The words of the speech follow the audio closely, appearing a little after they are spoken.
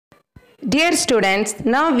Dear students,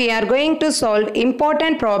 now we are going to solve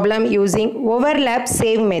important problem using overlap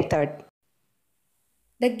save method.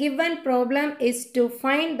 The given problem is to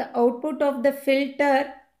find the output of the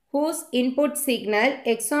filter whose input signal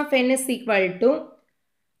x of n is equal to,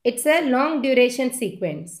 it's a long duration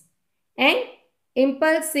sequence, and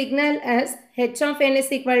impulse signal as h of n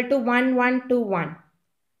is equal to 1, 1, 2, 1.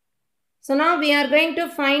 So now we are going to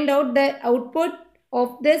find out the output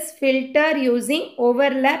of this filter using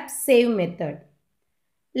overlap save method.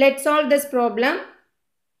 Let's solve this problem.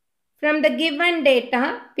 From the given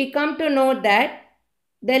data, we come to know that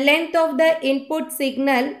the length of the input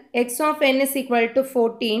signal x of n is equal to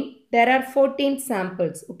 14. There are 14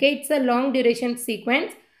 samples. Okay, it's a long duration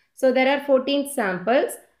sequence. So there are 14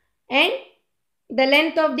 samples and the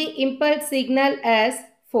length of the impulse signal is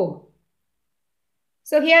 4.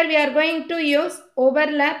 So here we are going to use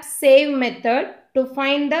overlap save method to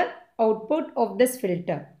find the output of this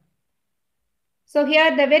filter. So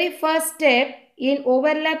here the very first step in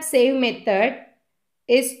overlap save method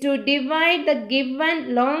is to divide the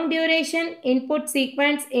given long duration input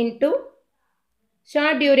sequence into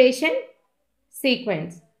short duration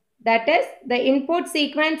sequence. That is, the input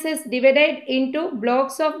sequence is divided into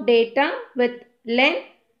blocks of data with length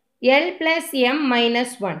L plus M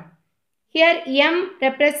minus 1. Here M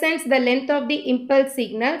represents the length of the impulse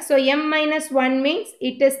signal. So M minus 1 means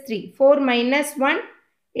it is 3. 4 minus 1,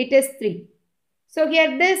 it is 3. So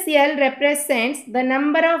here this L represents the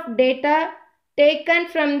number of data taken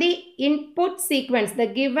from the input sequence, the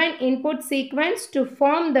given input sequence to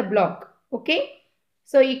form the block. Okay.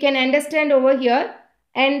 So you can understand over here,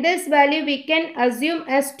 and this value we can assume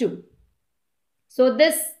as 2. So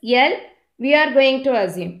this L we are going to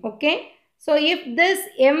assume. Okay. So if this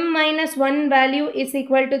M minus 1 value is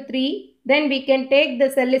equal to 3, then we can take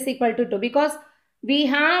this L is equal to 2, because we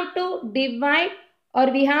have to divide or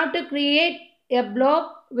we have to create a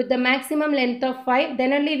block with the maximum length of 5,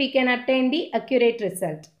 then only we can attain the accurate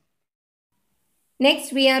result.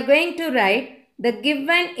 Next, we are going to write the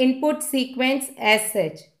given input sequence as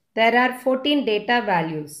such. There are 14 data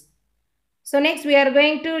values. So next, we are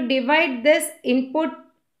going to divide this input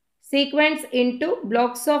sequence into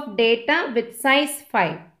blocks of data with size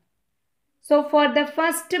 5. So for the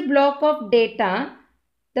first block of data,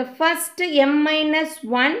 the first M minus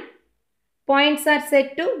 1 points are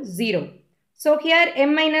set to 0. So here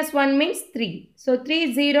M minus 1 means 3. So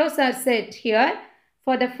 3 zeros are set here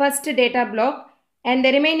for the first data block, and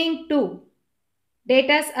the remaining 2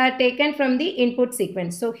 datas are taken from the input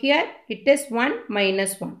sequence. So here it is 1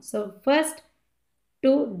 minus 1. So first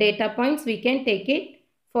 2 data points we can take it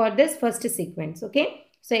for this first sequence. Okay.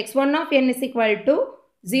 So x1 of n is equal to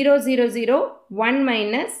 0, 0, 0, 1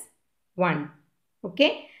 minus 1.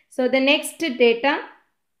 Okay. So the next data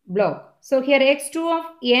block. So here x2 of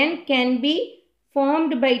n can be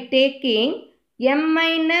formed by taking m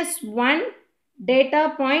minus 1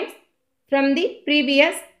 data points from the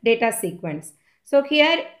previous data sequence. So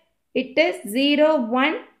here it is 0,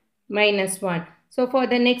 1, minus 1. So for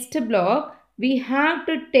the next block, we have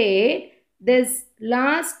to take this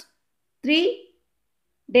last 3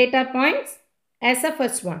 data points as a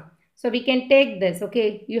first one. So we can take this.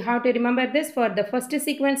 Okay, you have to remember this. For the first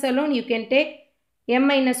sequence alone, you can take m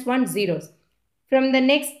minus 1 zeros. From the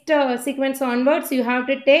next sequence onwards, you have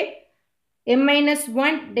to take m minus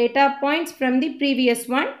 1 data points from the previous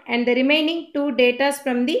one and the remaining 2 datas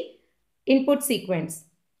from the input sequence.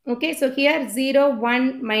 Okay, so here 0,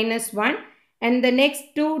 1, minus 1, and the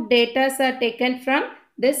next 2 datas are taken from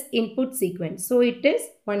this input sequence. So it is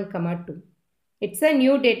 1, 2. It's a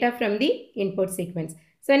new data from the input sequence.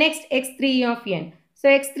 So next x3 of n. So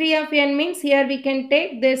x3 of n means here we can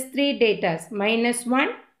take these 3 datas, minus 1,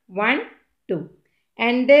 1, 2.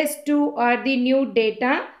 And these 2 are the new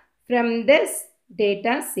data from this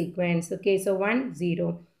data sequence. Okay, so 1,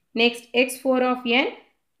 0. Next x4 of n.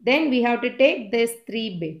 Then we have to take these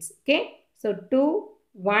 3 bits. Okay, so 2,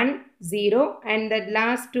 1, 0. And the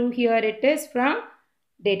last 2 here it is from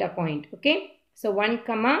data point. Okay, so 1,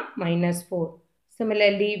 minus 4.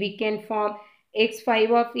 Similarly, we can form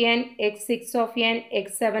x5 of n, x6 of n,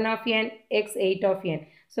 x7 of n, x8 of n.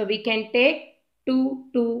 So we can take 2,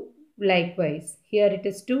 2 likewise. Here it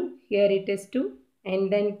is 2, here it is 2,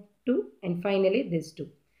 and then 2, and finally this 2.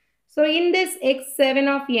 So in this x7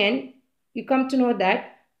 of n, you come to know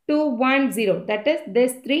that 2, 1, 0, that is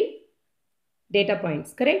these 3 data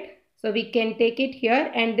points, correct? So we can take it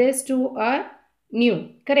here, and these 2 are new,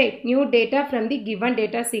 correct? New data from the given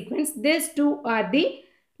data sequence. These 2 are the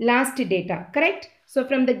last data, correct? So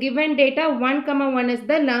from the given data, 1, 1 is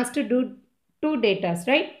the last 2 datas,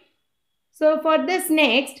 right? So for this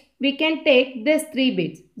next, we can take this 3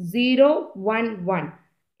 bits 0, 1, 1.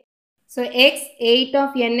 So x8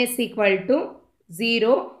 of n is equal to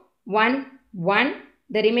 0, 1, 1.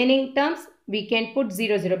 The remaining terms we can put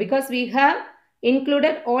 0, 0 because we have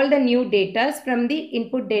included all the new data from the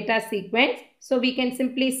input data sequence. So we can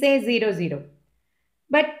simply say 0, 0.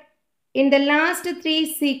 But in the last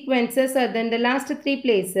 3 sequences or then the last 3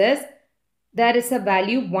 places, there is a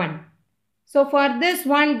value 1. So for this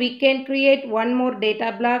one, we can create one more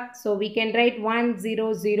data block. So we can write 1,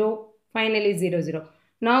 0, 0, finally 0, 0.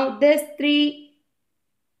 Now these 3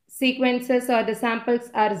 sequences or the samples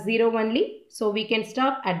are 0 only. So we can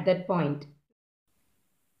stop at that point.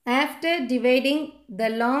 After dividing the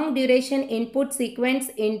long duration input sequence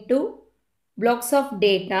into blocks of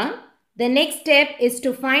data, the next step is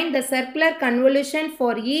to find the circular convolution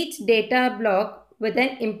for each data block with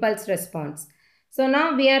an impulse response. So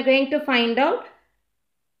now we are going to find out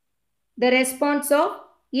the response of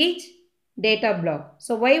each data block.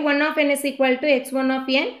 So y1 of n is equal to x1 of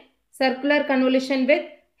n, circular convolution with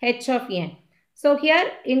h of n. So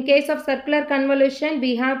here in case of circular convolution,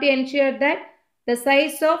 we have to ensure that the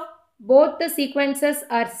size of both the sequences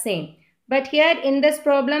are same. But here in this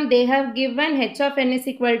problem, they have given h of n is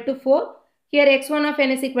equal to 4. Here x1 of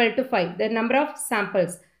n is equal to 5, the number of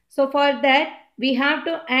samples. So for that, we have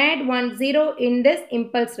to add 1, 0 in this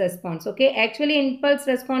impulse response. Okay, actually impulse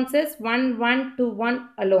response is 1, 1 to 1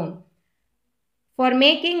 alone. For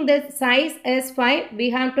making this size as 5, we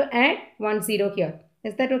have to add 1, 0 here.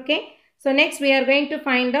 Is that okay? So next we are going to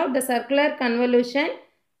find out the circular convolution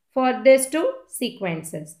for these 2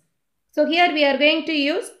 sequences. So here we are going to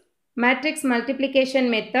use matrix multiplication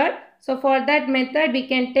method. So for that method we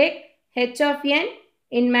can take h of n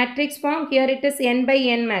in matrix form. Here it is n by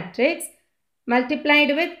n matrix multiplied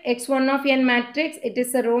with x1 of n matrix. It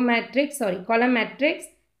is a column matrix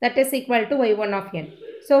that is equal to y1 of n.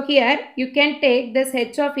 So here you can take this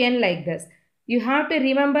h of n like this. You have to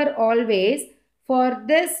remember always for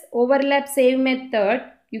this overlap save method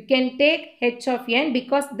you can take h of n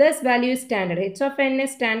because this value is standard. H of n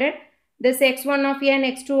is standard. This x1 of n,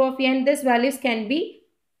 x2 of n, this values can be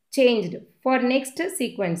changed for next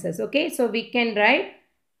sequences. Okay, so we can write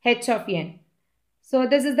h of n. So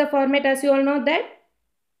this is the format, as you all know, that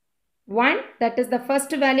 1, that is the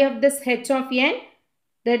first value of this h of n.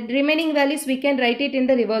 The remaining values we can write it in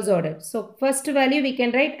the reverse order. So first value we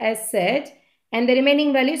can write as such and the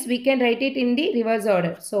remaining values we can write it in the reverse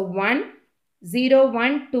order. So 1, 0,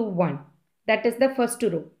 1, 2, 1. That is the first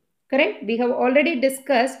row. Correct? We have already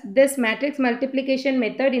discussed this matrix multiplication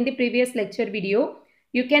method in the previous lecture video.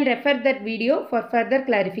 You can refer that video for further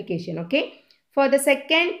clarification. Okay. For the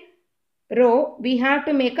second row, we have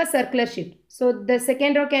to make a circular shift. So the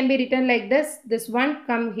second row can be written like this. This one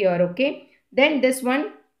come here. Okay. Then this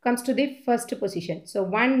one comes to the first position. So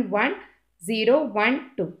 1, 1, 0,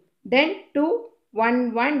 1, 2. Then 2,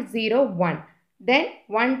 1, 1, 0, 1. Then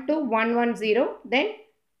 1, 2, 1, 1, 0. Then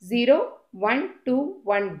 0, 1, 2,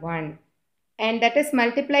 1, 1. And that is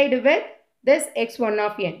multiplied with this x1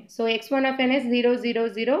 of n. So x1 of n is 0,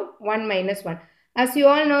 0, 0, 1 minus 1. As you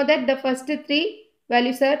all know that the first 3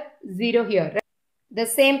 values are 0 here. Right? The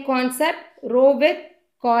same concept, row with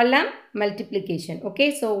column multiplication.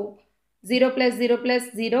 Okay, so 0 plus 0 plus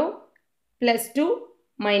 0 plus 2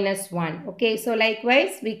 minus 1. Okay, so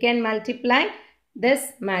likewise we can multiply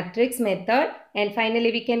this matrix method and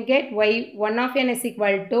finally we can get y1 of n is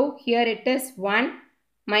equal to, here it is 1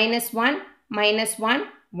 minus 1 minus 1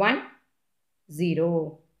 1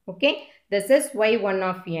 0. Okay, this is y1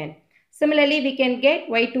 of n. Similarly we can get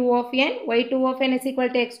y2 of n. Y2 of n is equal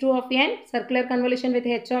to x2 of n, circular convolution with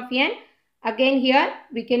h of n. Again here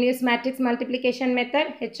we can use matrix multiplication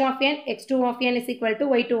method. H of n, x2 of n is equal to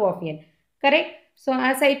y2 of n. Correct? So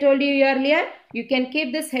as I told you earlier, you can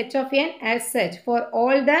keep this h of n as such for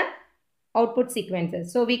all the output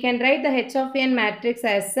sequences. So we can write the h of n matrix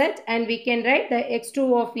as such and we can write the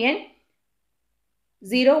x2 of n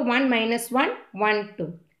 0, 1, minus 1, 1,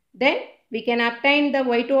 2. Then we can obtain the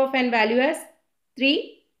y2 of n value as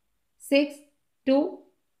 3, 6, 2,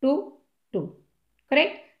 2, 2.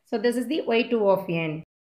 Correct? So this is the y2 of n.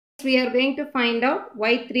 We are going to find out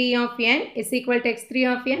y3 of n is equal to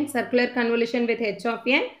x3 of n, circular convolution with h of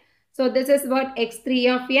n. So this is what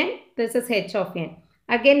x3 of n, this is h of n.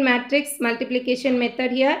 Again matrix multiplication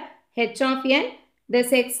method here, h of n,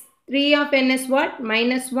 this x3 of n is what?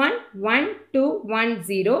 Minus 1, 1, 2, 1,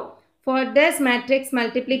 0. For this matrix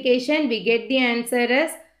multiplication, we get the answer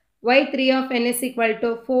as y3 of n is equal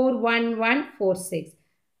to 4, 1, 1, 4, 6.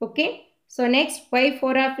 Okay. So next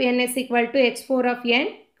y4 of n is equal to x4 of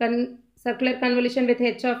n. Circular convolution with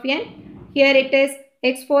h of n. Here it is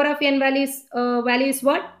x4 of n value is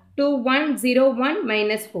what? 2, 1, 0, 1,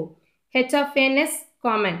 minus 4. H of n is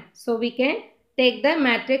common. So we can take the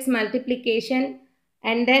matrix multiplication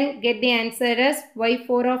and then get the answer as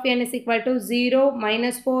y4 of n is equal to 0,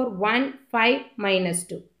 minus 4, 1, 5, minus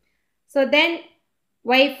 2. So then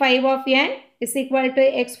y5 of n is equal to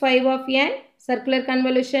x5 of n, circular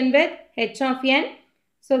convolution with h of n.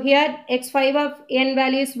 So here x5 of n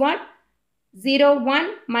value is what? 0,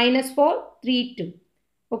 1, minus 4, 3, 2.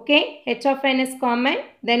 Okay, h of n is common.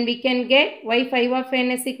 Then we can get y5 of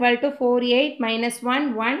n is equal to 4, 8, minus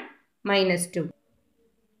 1, 1, minus 2.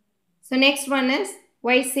 So next one is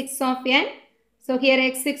y6 of n. So here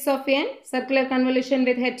x6 of n, circular convolution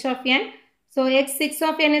with h of n. So x6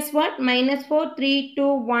 of n is what? Minus 4, 3,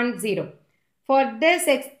 2, 1, 0. For this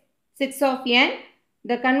x6 of n,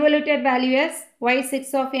 the convoluted value is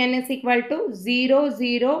y6 of n is equal to 0,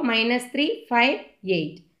 0, minus 3, 5,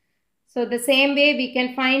 8. So the same way we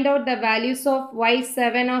can find out the values of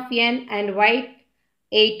y7 of n and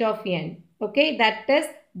y8 of n. Okay, that is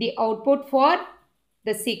the output for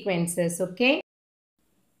the sequences. Okay.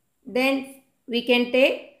 Then we can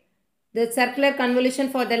take the circular convolution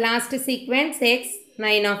for the last sequence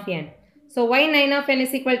x9 of n. So y9 of n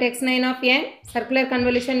is equal to x9 of n, circular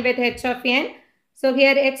convolution with h of n. So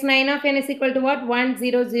here x9 of n is equal to what? 1,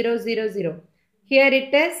 0, 0, 0, 0. Here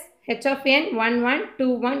it is h of n 1, 1, 2,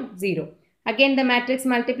 1, 0. Again the matrix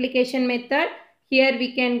multiplication method. Here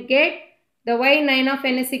we can get the y9 of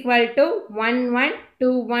n is equal to 1, 1,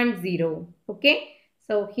 2, 1, 0. Okay.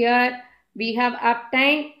 So here we have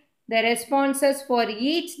obtained the responses for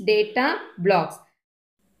each data blocks.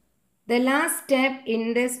 The last step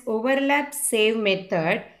in this overlap save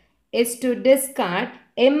method is to discard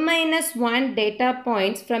m-1 data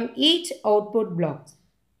points from each output block.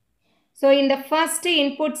 So in the first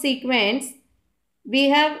input sequence, we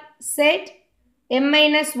have set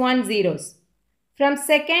m-1 zeros. From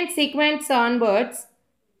second sequence onwards,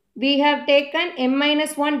 we have taken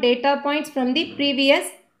m-1 data points from the previous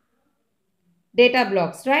data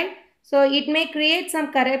blocks, right? So it may create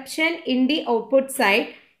some corruption in the output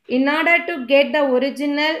side. In order to get the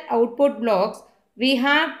original output blocks, we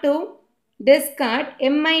have to discard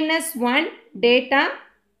m-1 data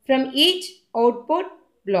from each output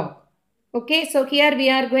block. Okay, so here we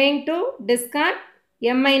are going to discard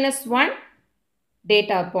m-1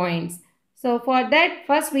 data points. So for that,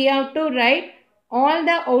 first we have to write all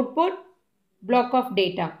the output block of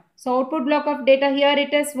data. So output block of data, here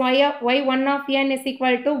it is y1 of n is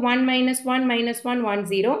equal to 1, minus 1, minus 1, 1,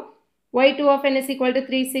 0. y2 of n is equal to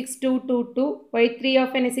 3, 6, 2, 2, 2. y3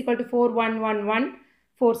 of n is equal to 4, 1, 1, 1,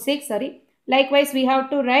 4, 6. Sorry. Likewise, we have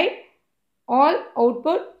to write all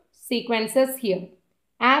output sequences here.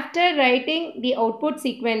 After writing the output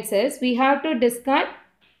sequences, we have to discard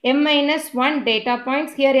m-1 data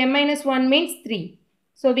points. Here m-1 means 3.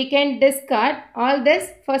 So we can discard all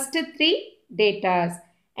this first 3 datas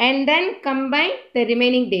and then combine the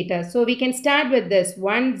remaining data. So we can start with this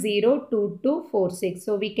 1, 0, 2, 2, 4, 6.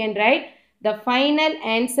 So we can write the final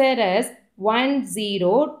answer as 1,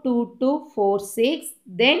 0, 2, 2, 4, 6,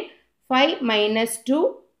 then 5 minus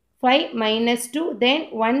 2, 5 minus 2, then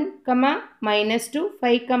 1, minus 2,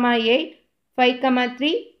 5, 8, 5,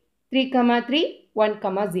 3, 3, 3,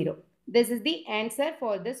 1, 0. This is the answer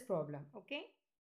for this problem. Okay.